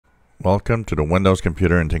Welcome to the Windows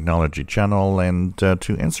Computer and Technology channel, and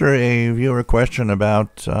to answer a viewer question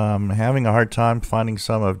about having a hard time finding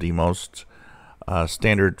some of the most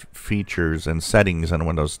standard features and settings in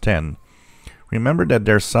Windows 10. Remember that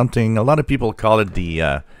there's something, a lot of people call it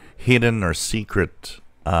the hidden or secret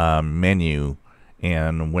menu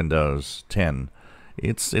in Windows 10.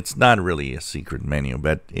 It's not really a secret menu,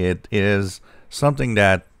 but it is something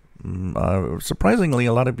that surprisingly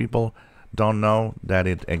a lot of people don't know that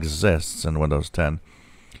it exists in Windows 10.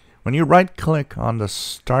 When you right click on the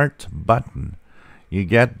Start button, you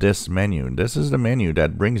get this menu. This is the menu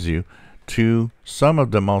that brings you to some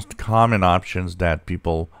of the most common options that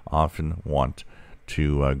people often want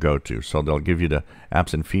to go to. So they'll give you the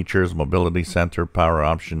apps and features, mobility center, power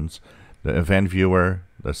options, the event viewer,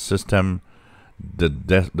 the system, the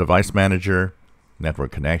device manager,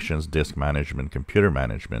 network connections, disk management, computer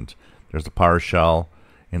management. There's the PowerShell.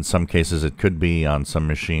 In some cases, it could be on some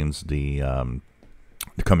machines the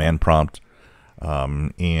command prompt.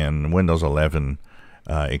 In Windows 11,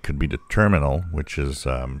 it could be the terminal, which is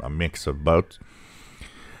a mix of both.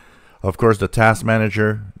 Of course, the task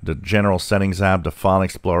manager, the general settings app, the file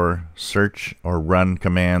explorer, search or run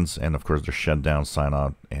commands, and of course the shutdown, sign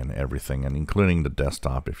out, and everything, and including the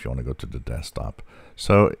desktop if you want to go to the desktop.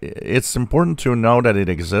 So it's important to know that it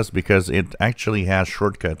exists because it actually has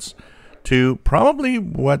shortcuts to probably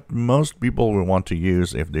what most people will want to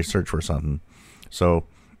use if they search for something. So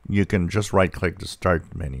you can just right click the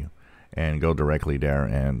Start menu and go directly there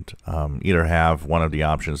and either have one of the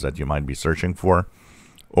options that you might be searching for,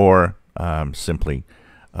 or simply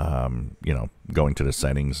going to the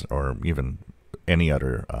settings, or even any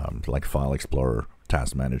other like File Explorer,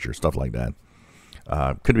 Task Manager, stuff like that.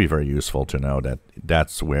 Could be very useful to know that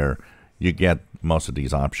that's where you get most of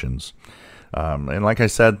these options. And like I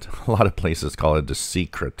said, a lot of places call it the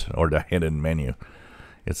secret or the hidden menu.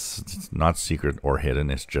 It's not secret or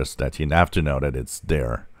hidden. It's just that you have to know that it's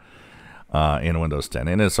there in Windows 10.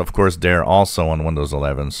 And it's, of course, there also on Windows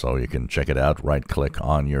 11, so you can check it out. Right-click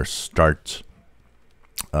on your Start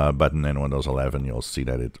button in Windows 11. You'll see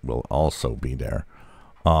that it will also be there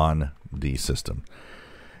on the system.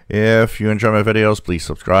 If you enjoy my videos, please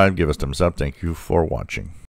subscribe. Give us a thumbs up. Thank you for watching.